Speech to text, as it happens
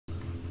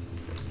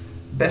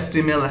best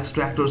email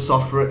extractor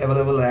software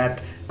available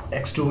at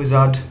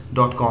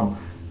x2wizard.com.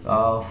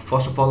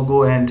 First of all,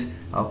 go and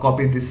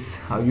copy this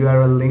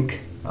URL link.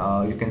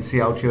 You can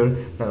see out here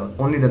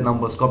only the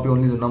numbers, copy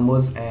only the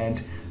numbers,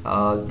 and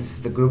this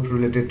is the group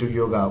related to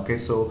yoga. Okay,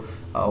 so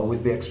we'll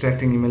be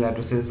extracting email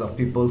addresses of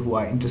people who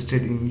are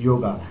interested in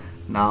yoga.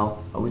 Now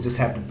we just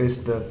have to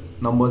paste the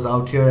numbers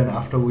out here, and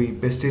after we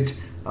paste it,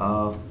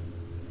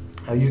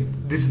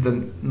 this is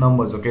the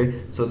numbers.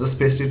 Okay, so just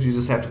paste it. You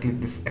just have to click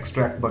this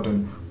extract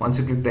button. Once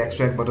you click the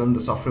extract button,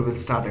 the software will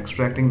start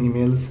extracting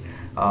emails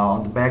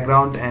on the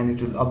background, and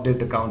it will update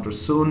the counter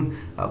soon.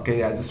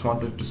 Okay, I just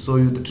wanted to show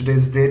you the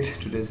today's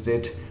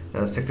date,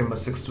 September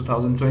 6,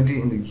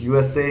 2020 in the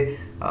USA.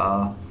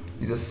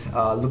 You just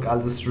look,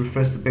 I'll just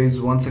refresh the page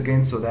once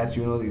again so that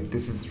you know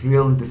this is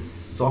real. This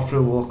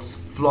software works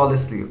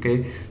flawlessly.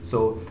 Okay,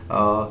 so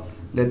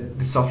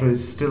the software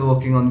is still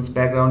working on its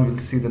background. You'll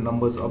see the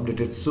numbers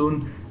updated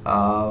soon.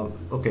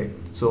 Okay,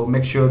 so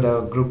make sure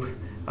the group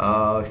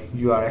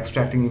you are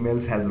extracting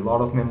emails has a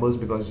lot of members,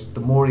 because the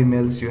more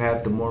emails you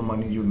have, the more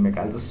money you'll make.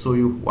 I'll just show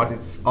you what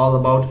it's all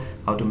about,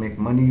 how to make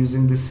money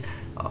using this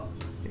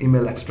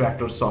email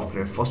extractor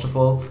software. First of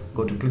all,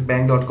 go to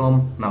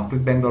clickbank.com. Now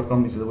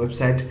clickbank.com is the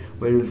website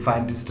where you'll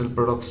find digital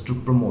products to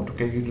promote.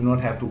 Okay, you do not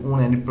have to own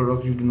any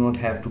product, you do not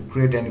have to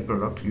create any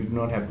product, you do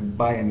not have to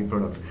buy any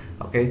product.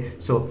 Okay,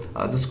 so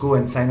just go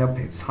and sign up.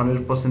 It's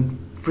 100%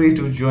 free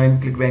to join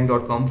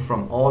clickbank.com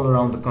from all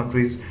around the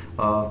countries,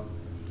 all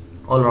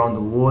around the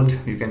world.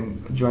 You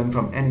can join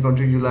from any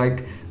country you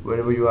like,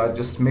 wherever you are.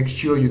 Just make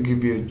sure you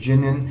give your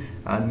genuine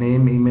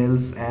name,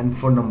 emails, and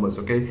phone numbers.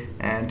 Okay,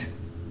 and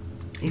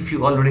if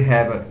you already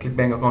have a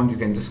Clickbank account, you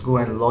can just go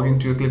and log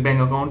into your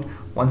Clickbank account.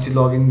 Once you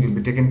log in, you'll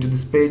be taken to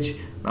this page.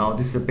 Now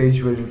this is a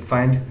page where you'll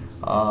find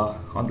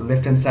on the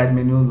left hand side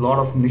menu a lot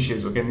of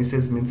niches. Okay,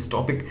 niches means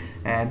topic,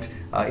 and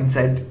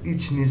inside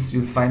each niche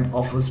you'll find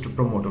offers to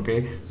promote.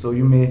 Okay, so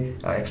you may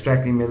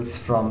extract emails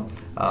from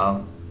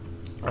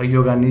a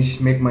yoga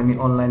niche, make money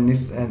online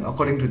niche, and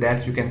according to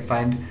that you can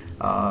find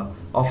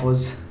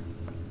offers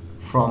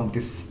from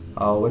this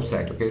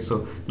website. Okay,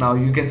 so now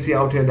you can see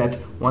out here that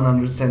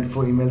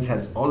 174 emails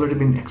has already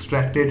been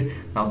extracted.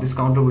 Now this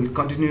counter will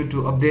continue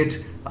to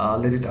update.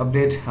 Let it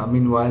update.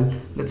 Meanwhile,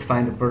 let's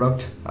find a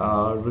product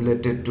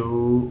related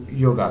to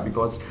yoga,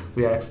 because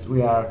we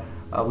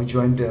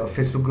joined a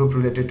Facebook group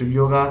related to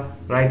yoga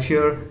right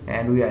here,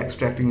 and we are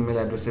extracting email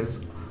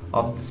addresses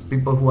of these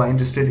people who are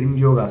interested in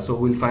yoga. So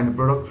we'll find a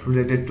product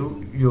related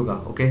to yoga.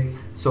 Okay,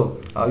 so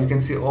you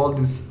can see all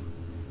these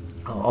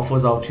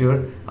offers out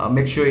here.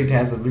 Make sure it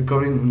has a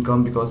recurring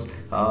income, because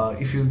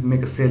if you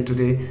make a sale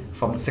today,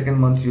 from the second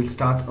month you'll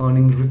start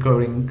earning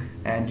recurring,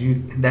 and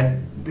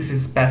this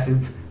is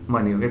passive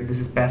money. Okay, this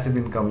is passive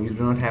income. You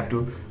do not have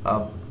to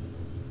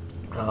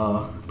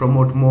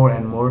promote more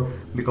and more,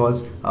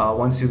 because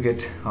once you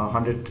get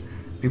 100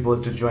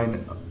 people to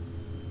join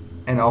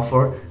an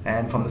offer,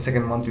 and from the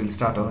second month you'll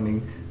start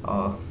earning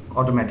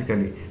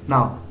automatically.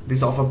 Now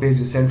this offer pays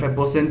you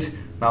 75%.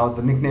 Now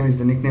the nickname is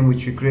the nickname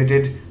which we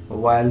created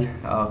while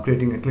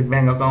creating a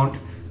Clickbank account.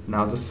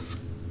 Now this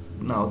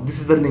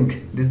is the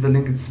link.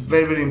 It's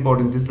very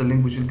important. This is the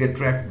link which will get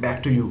tracked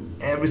back to you.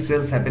 Every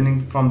sales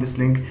happening from this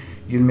link,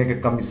 you'll make a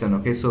commission.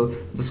 Okay, so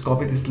just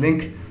copy this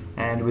link,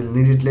 and we'll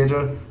need it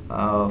later.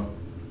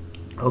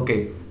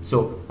 Okay,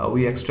 so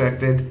we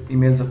extracted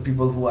emails of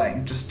people who are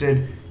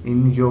interested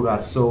in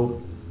yoga.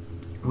 So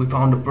we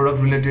found a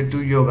product related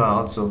to yoga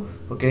also.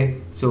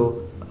 Okay,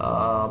 so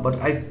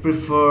but I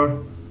prefer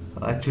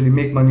actually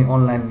make money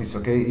online niche.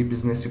 Okay,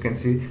 e-business, you can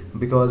see,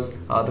 because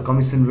the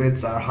commission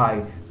rates are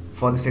high.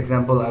 For this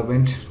example, I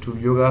went to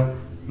yoga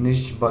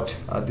niche, but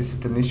this is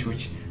the niche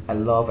which I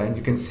love, and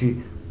you can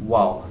see,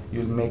 wow,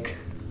 you'll make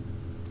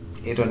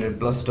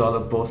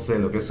 $800+ per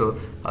sale. Okay, so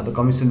the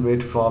commission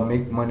rate for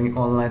make money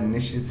online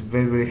niche is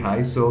very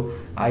high. So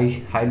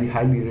I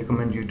highly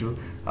recommend you to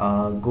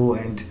go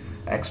and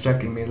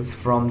extract emails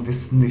from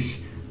this niche,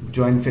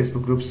 join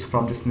Facebook groups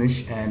from this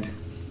niche, and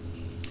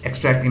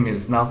extract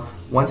emails. Now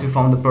once you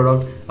found the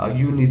product,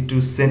 you need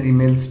to send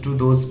emails to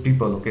those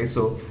people. Okay,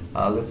 so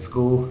let's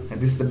go.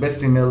 And this is the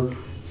best email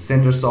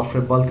sender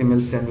software, bulk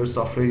email sender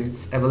software.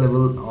 It's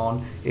available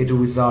on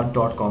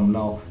a2wizard.com.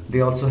 Now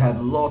they also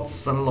have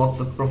lots and lots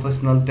of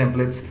professional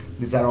templates.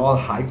 These are all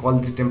high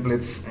quality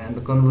templates, and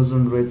the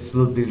conversion rates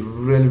will be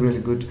really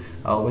good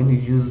when you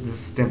use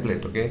this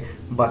template. Okay,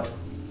 but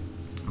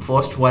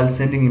first, while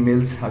sending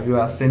emails, you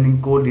are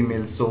sending cold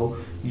emails, so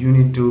you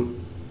need to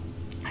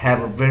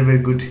have a very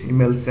good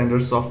email sender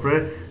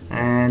software.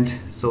 And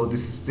so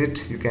this is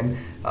it. You can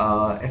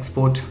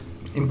import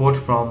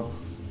emails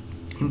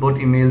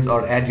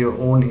or add your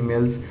own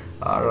emails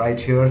right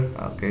here.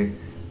 Okay,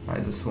 I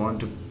just want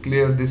to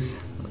clear this.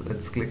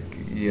 Let's click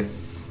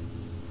yes.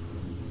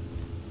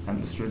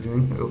 I'm just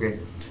redoing. Okay,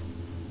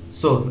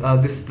 So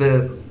this is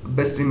the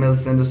best email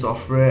sender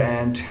software,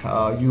 and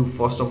you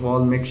first of all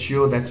make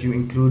sure that you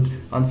include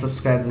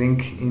unsubscribe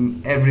link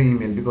in every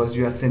email, because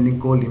you are sending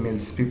cold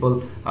emails.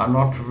 People are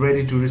not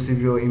ready to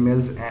receive your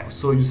emails,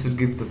 so you should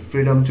give the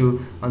freedom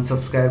to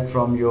unsubscribe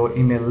from your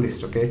email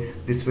list. Okay,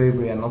 this way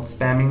we are not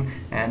spamming,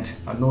 and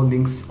no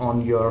links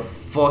on your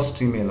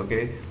first email.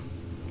 Okay,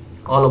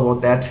 all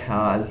about that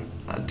I'll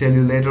tell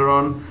you later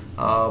on,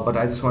 but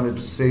I just wanted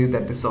to say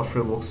that this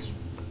software works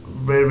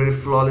very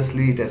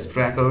flawlessly. It has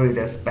tracker, it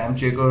has spam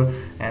checker,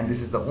 and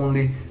this is the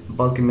only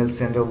bulk email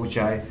sender which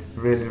I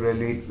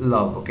really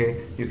love.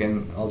 Okay, you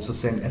can also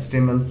send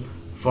HTML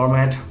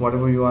format,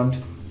 whatever you want.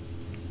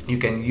 You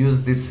can use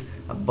this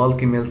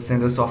bulk email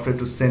sender software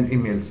to send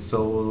emails.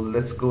 So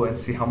let's go and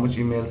see how much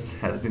emails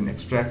has been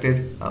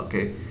extracted.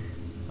 Okay,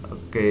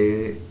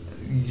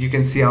 you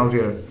can see out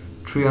here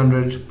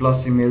 300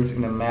 plus emails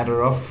in a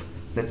matter of,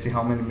 let's see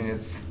how many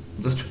minutes,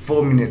 just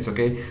 4 minutes.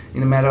 Okay,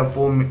 in a matter of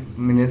 4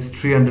 minutes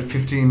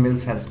 350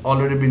 emails has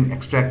already been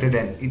extracted,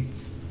 and it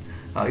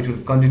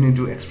will continue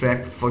to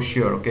extract for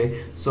sure.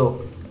 Okay,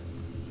 so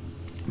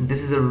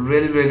this is a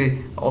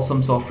really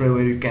awesome software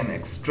where you can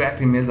extract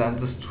emails. I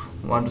just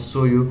want to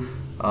show you,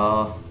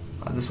 I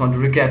just want to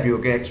recap you.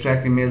 Okay,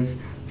 extract emails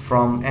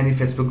from any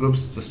Facebook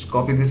groups. Just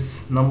copy these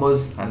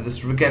numbers. I'm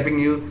just recapping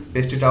you,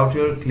 paste it out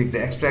here, click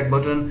the extract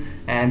button,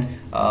 and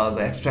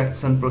the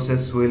extraction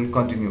process will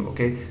continue.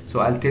 Okay, so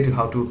I'll tell you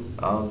how to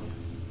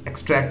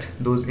extract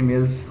those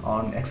emails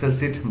on Excel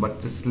sheet, but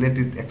just let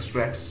it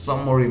extract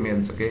some more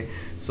emails. Okay,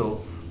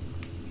 so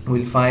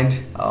we'll find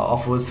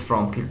offers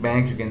from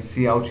Clickbank. You can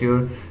see out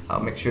here,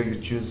 make sure you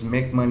choose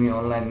make money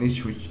online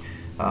niche, which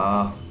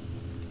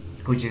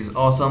is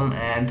awesome,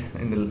 and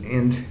in the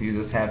end you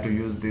just have to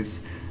use this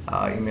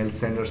email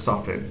sender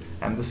software.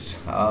 I'm just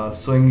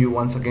showing you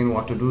once again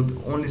what to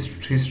do. Only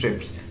 3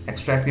 steps: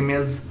 extract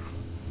emails,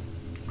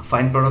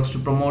 find products to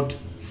promote,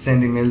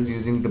 send emails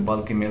using the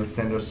bulk email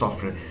sender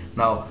software.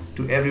 Now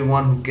to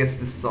everyone who gets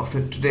this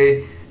software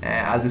today,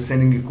 I'll be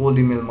sending you cold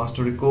email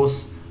mastery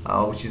course,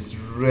 which is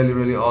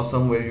really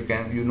awesome, where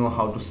you know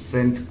how to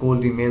send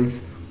cold emails.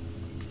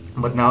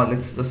 But now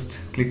let's just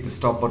click the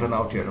stop button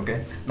out here.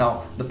 Okay,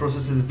 now the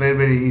process is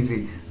very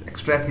easy.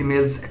 Extract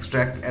emails,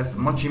 extract as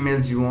much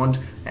emails you want,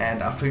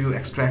 and after you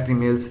extract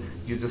emails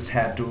you just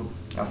have to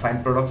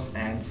find products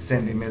and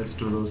send emails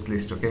to those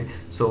lists. Okay,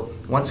 so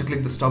once you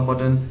click the stop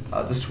button,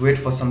 just wait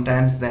for some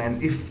time. Then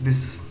if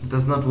this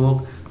does not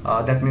work,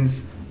 that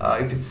means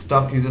if it's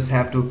stuck, you just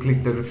have to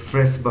click the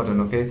refresh button.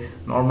 Okay,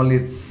 normally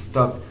it's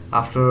stuck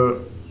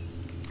after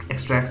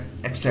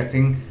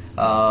extracting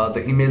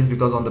the emails,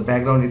 because on the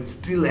background it's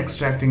still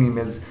extracting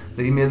emails.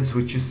 The emails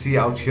which you see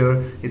out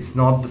here, it's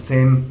not the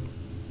same.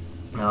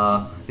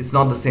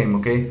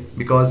 Okay,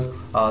 because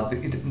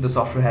the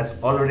software has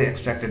already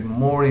extracted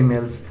more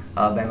emails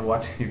than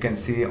what you can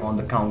see on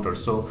the counter.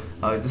 So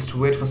just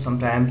wait for some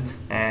time,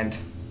 and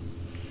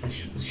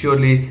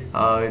surely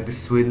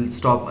this will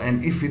stop,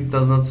 and if it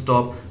does not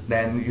stop,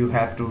 then you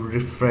have to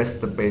refresh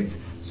the page.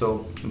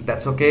 So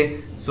that's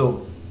okay.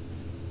 So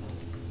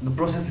the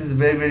process is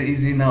very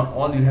easy. Now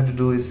all you have to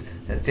do is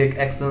take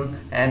action,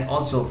 and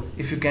also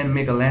if you can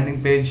make a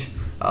landing page,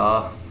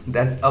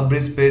 that's a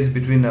bridge page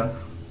between a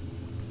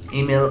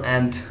email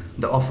and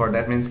the offer.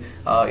 That means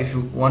if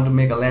you want to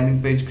make a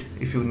landing page,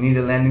 if you need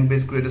a landing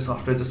page creator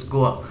software, just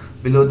go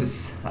below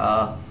this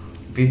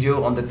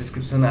video on the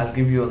description. I'll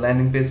give you a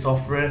landing page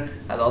software.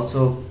 I'll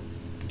also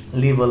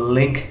leave a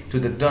link to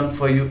the done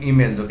for you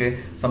emails.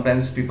 Okay,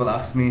 sometimes people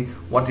ask me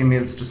what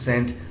emails to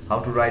send, how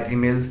to write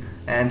emails,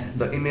 and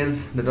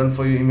the done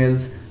for you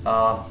emails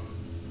I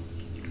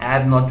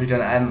have not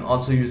written. I am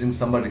also using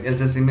somebody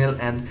else's email,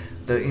 and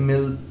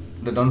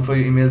the done for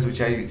you emails which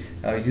I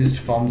used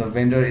from the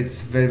vendor, it's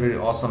very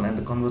awesome, and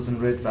the conversion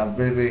rates are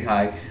very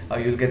high.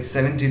 You'll get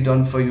 70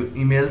 done for you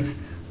emails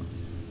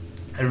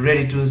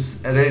ready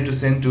to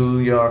send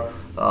to your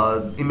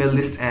email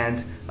list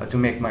and to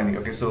make money.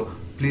 Okay, so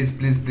please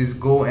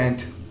go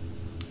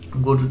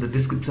to the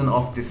description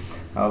of this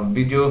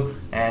video,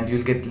 and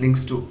you'll get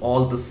links to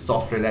all the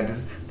software, that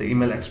is the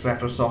email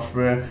extractor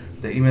software,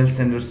 the email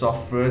sender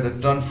software, the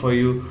done for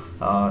you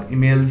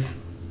emails,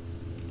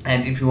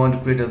 and if you want to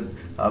create a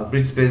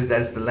bridge page,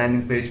 that's the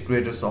landing page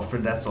creator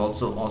software. That's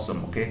also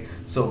awesome. Okay,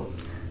 so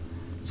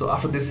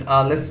after this,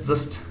 let's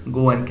just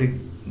go and click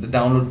the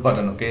download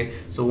button. Okay,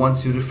 so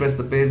once you refresh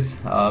the page,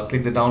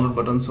 click the download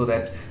button so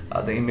that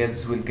the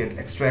emails will get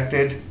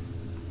extracted,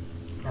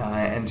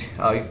 and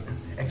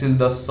actually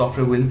the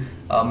software will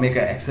make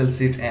an Excel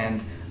sheet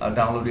and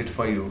download it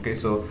for you. Okay,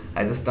 so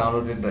I just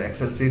downloaded the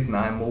Excel sheet. Now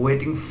I'm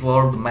waiting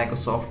for the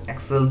Microsoft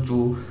Excel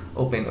to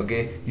open.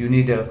 Okay, you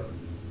need a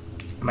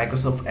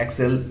Microsoft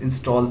Excel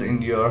installed in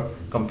your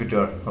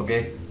computer,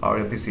 okay, or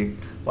your PC,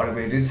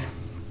 whatever it is.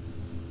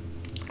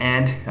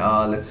 And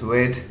let's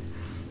wait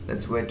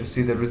to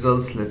see the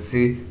results. Let's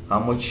see how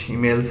much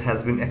emails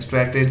has been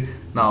extracted.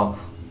 Now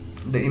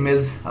the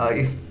emails,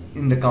 if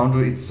in the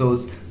counter it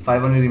shows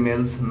 500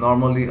 emails,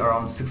 normally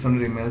around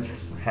 600 emails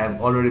have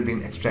already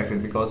been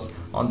extracted, because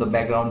on the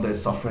background the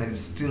software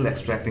is still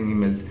extracting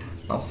emails.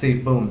 Now see,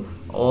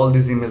 boom, all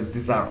these emails,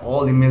 these are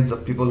all emails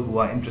of people who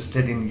are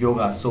interested in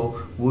yoga.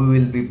 So we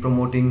will be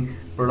promoting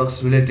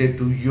products related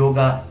to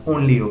yoga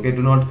only, okay?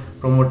 Do not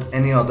promote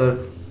any other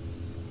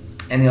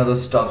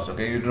stuff,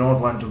 okay? You do not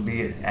want to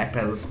be act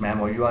as a spam,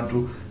 or you want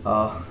to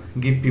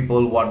give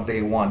people what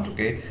they want,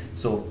 okay?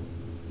 So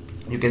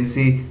you can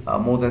see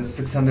more than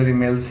 600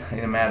 emails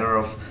in a matter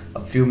of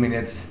a few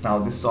minutes. Now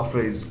this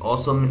software is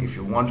awesome. If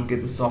you want to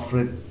get the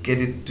software,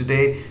 get it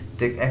today.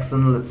 Take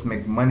action. Let's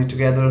make money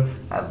together.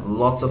 I have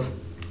lots of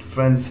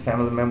friends,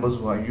 family members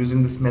who are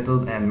using this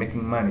method and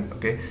making money,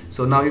 okay?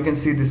 So now you can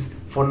see this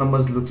phone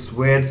numbers looks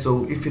weird.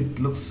 So if it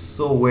looks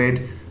so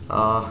weird,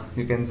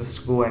 you can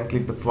just go and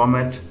click the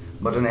format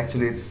button.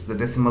 Actually it's the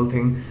decimal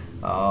thing.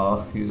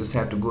 You just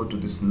have to go to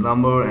this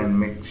number and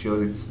make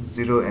sure it's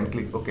 0 and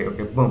click OK.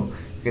 Boom,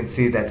 you can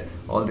see that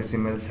all these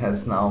emails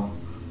has now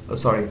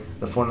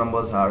the phone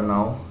numbers are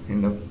now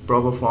in the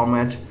proper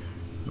format.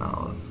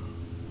 Now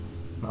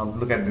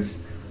look at this.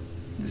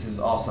 This is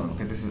awesome,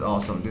 okay? This is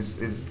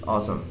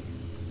awesome.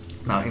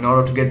 Now in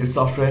order to get this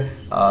software,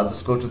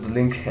 just go to the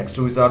link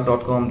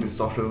x2wizard.com. This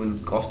software will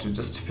cost you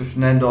just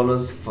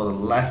 $59 for the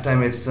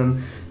lifetime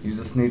edition. You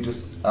just need to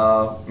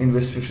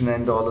invest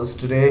 $59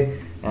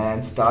 today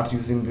and start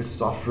using this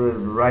software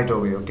right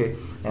away, okay?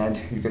 And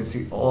you can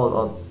see all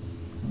of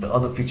the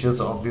other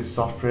features of this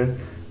software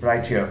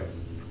right here.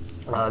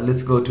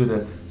 Let's go to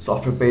the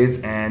software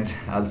page and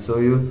I'll show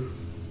you,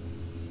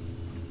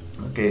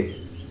 okay,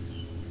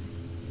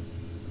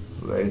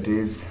 where it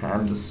is.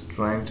 I'm just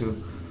trying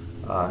to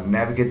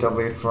navigate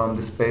away from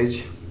this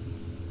page.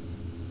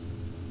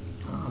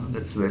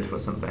 Let's wait for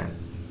some time.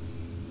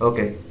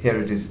 Okay,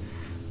 here it is.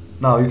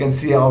 Now you can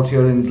see out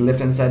here in the left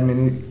hand side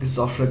menu, this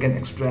software can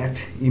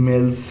extract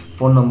emails,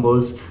 phone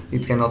numbers.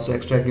 It can also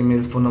extract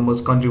emails, phone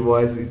numbers, country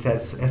wise. It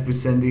has FB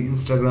Sending,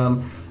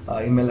 Instagram,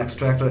 email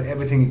extractor,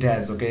 everything it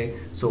has, okay?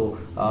 So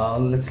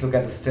let's look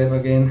at the step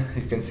again.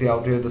 You can see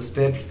out here the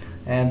steps,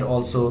 and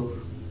also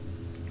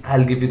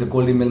I'll give you the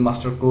cold email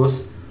master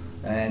course,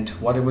 and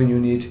whatever you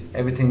need,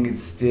 everything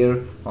is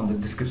there on the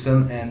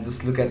description. And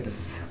just look at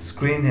this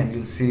screen and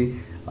you'll see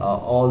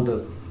all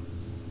the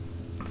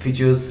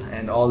features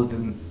and all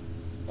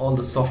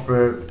the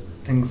software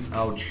things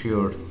out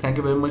here. Thank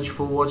you very much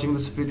for watching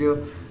this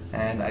video,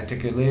 and I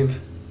take your leave.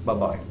 Bye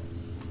bye.